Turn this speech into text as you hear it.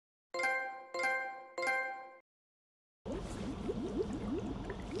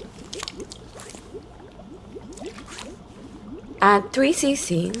Add 3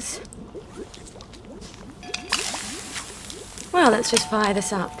 cc's. Well, let's just fire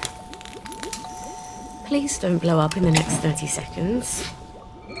this up. Please don't blow up in the next 30 seconds.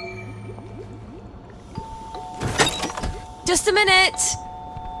 Just a minute!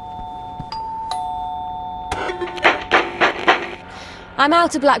 I'm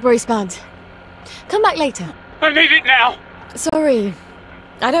out of blackberry spud. Come back later. I need it now! Sorry,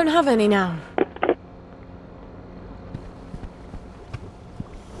 I don't have any now.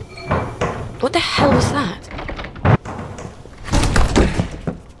 What the hell was that?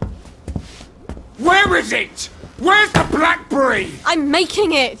 Where is it? Where's the blackberry? I'm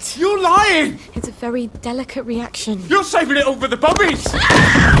making it! You're lying! It's a very delicate reaction. You're saving it all for the bobbies!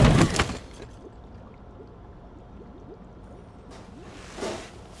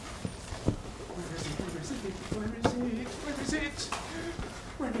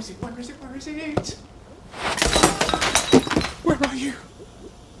 Where are you?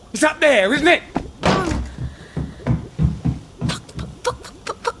 It's up there, isn't it?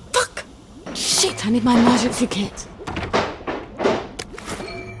 Fuck! Shit, I need my emergency kit.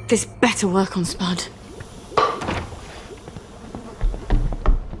 This better work on Spud.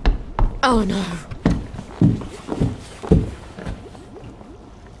 Oh no.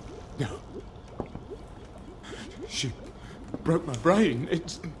 No. She broke my brain.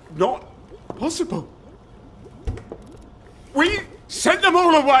 It's not possible. We sent them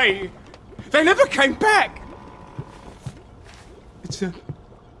all away. They never came back. It's a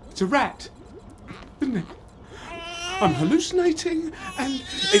rat, isn't it? I'm hallucinating, and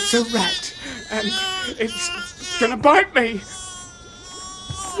it's a rat, and it's gonna bite me.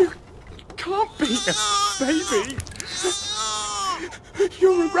 You can't be a baby.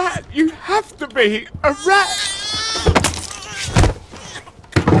 You're a rat. You have to be a rat.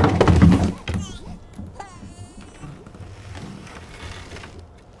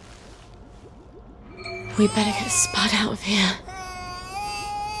 We better get Spud out of here.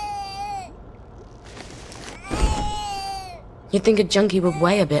 You'd think a junkie would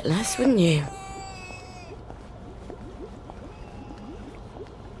weigh a bit less, wouldn't you?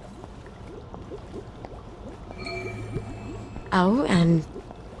 Oh, and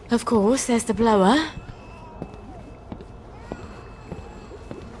of course there's the blower.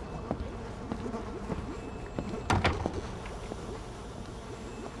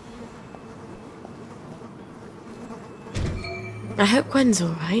 I hope Gwen's all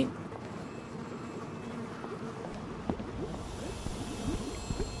right.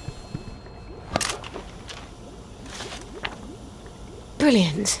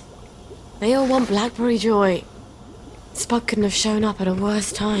 Brilliant. They all want blackberry joy. Spud couldn't have shown up at a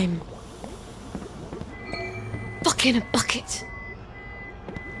worse time. Fucking a bucket.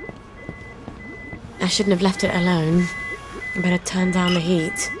 I shouldn't have left it alone. I better turn down the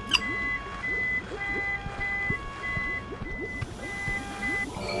heat.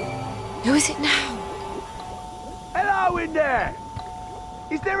 Who is it now? Hello in there!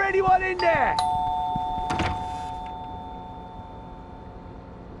 Is there anyone in there?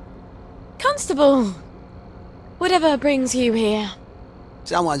 Constable! Whatever brings you here?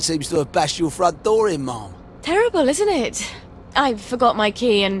 Someone seems to have bashed your front door in, Mom. Terrible, isn't it? I forgot my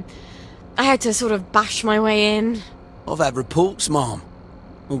key and I had to sort of bash my way in. I've had reports, Mom.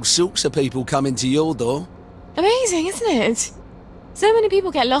 All sorts of people coming to your door. Amazing, isn't it? So many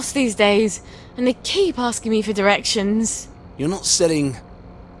people get lost these days, and they keep asking me for directions. You're not selling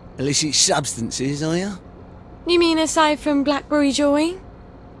illicit substances, are you? You mean aside from blackberry joy?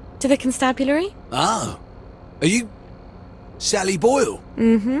 To the constabulary? Oh. Are you Sally Boyle?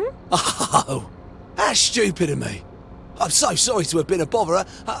 Mm-hmm. Oh, how stupid of me. I'm so sorry to have been a bother.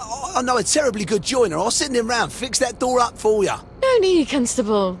 I know a terribly good joiner. I'll send him round, fix that door up for you. No need,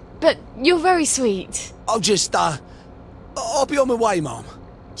 Constable. But you're very sweet. I'll just, I'll be on my way, Mom.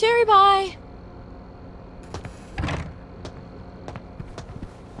 Cheery bye.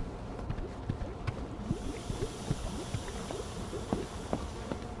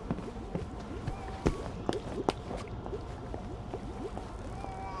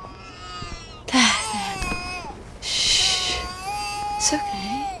 It's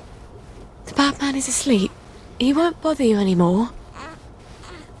okay. The bad man is asleep. He won't bother you anymore.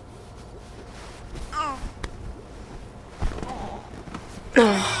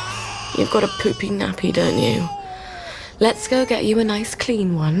 Oh, you've got a poopy nappy, don't you? Let's go get you a nice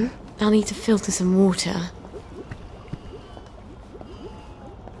clean one. I'll need to filter some water.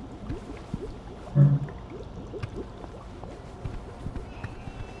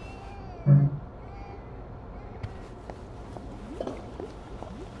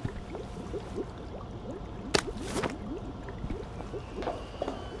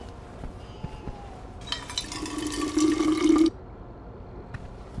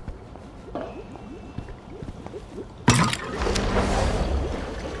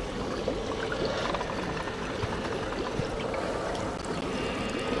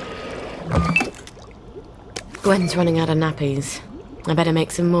 Gwen's running out of nappies. I better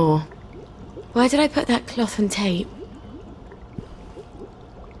make some more. Where did I put that cloth and tape?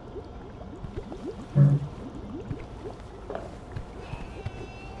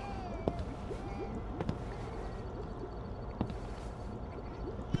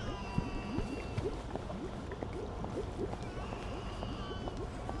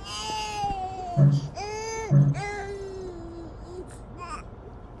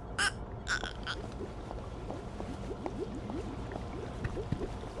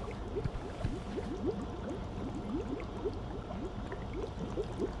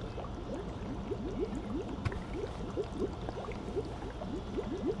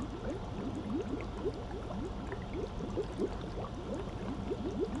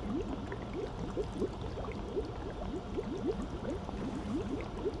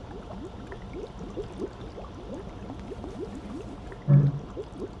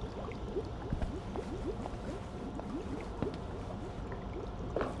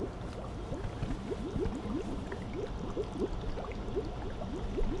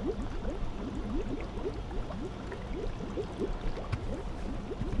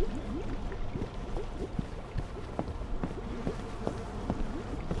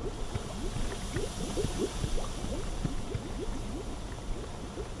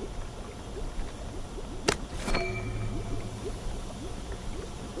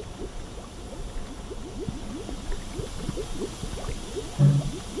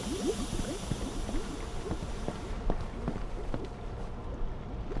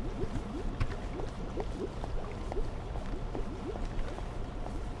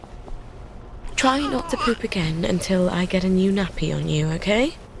 Try not to poop again until I get a new nappy on you,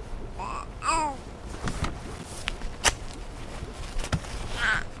 okay?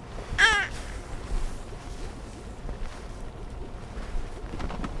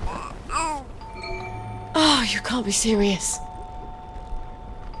 Oh, you can't be serious.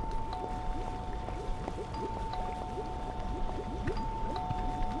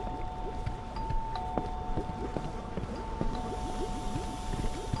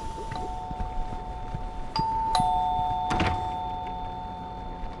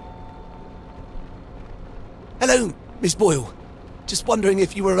 Hello, Miss Boyle. Just wondering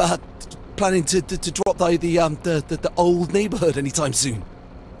if you were planning to drop by the old neighbourhood anytime soon.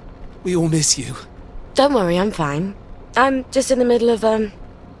 We all miss you. Don't worry, I'm fine. I'm just in the middle of,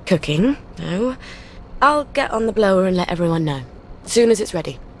 cooking, no. I'll get on the blower and let everyone know. As soon as it's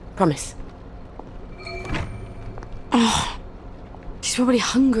ready. Promise. Oh, she's probably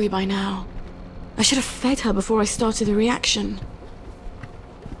hungry by now. I should have fed her before I started the reaction.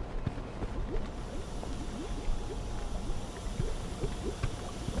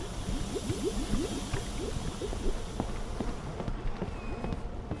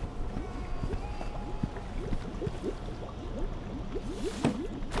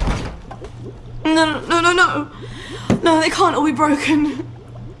 No. No, they can't all be broken.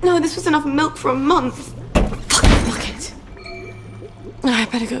 No, this was enough milk for a month. Fucking bucket. I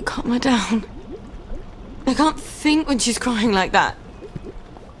better go calm her down. I can't think when she's crying like that.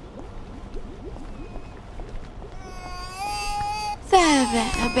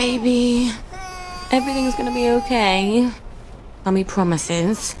 There, baby. Everything's gonna be okay. Mummy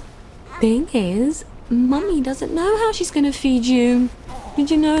promises. Thing is, Mummy doesn't know how she's gonna feed you. Did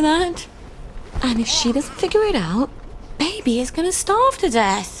you know that? And if she doesn't figure it out, baby is gonna starve to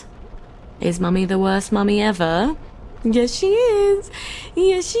death. Is Mummy the worst mummy ever? Yes, she is.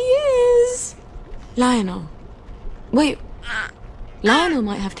 Yes, she is. Lionel. Wait. Lionel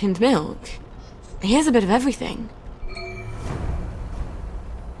might have tinned milk. He has a bit of everything.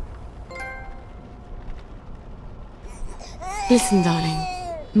 Listen, darling.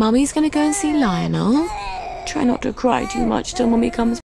 Mummy's gonna go and see Lionel. Try not to cry too much till Mummy comes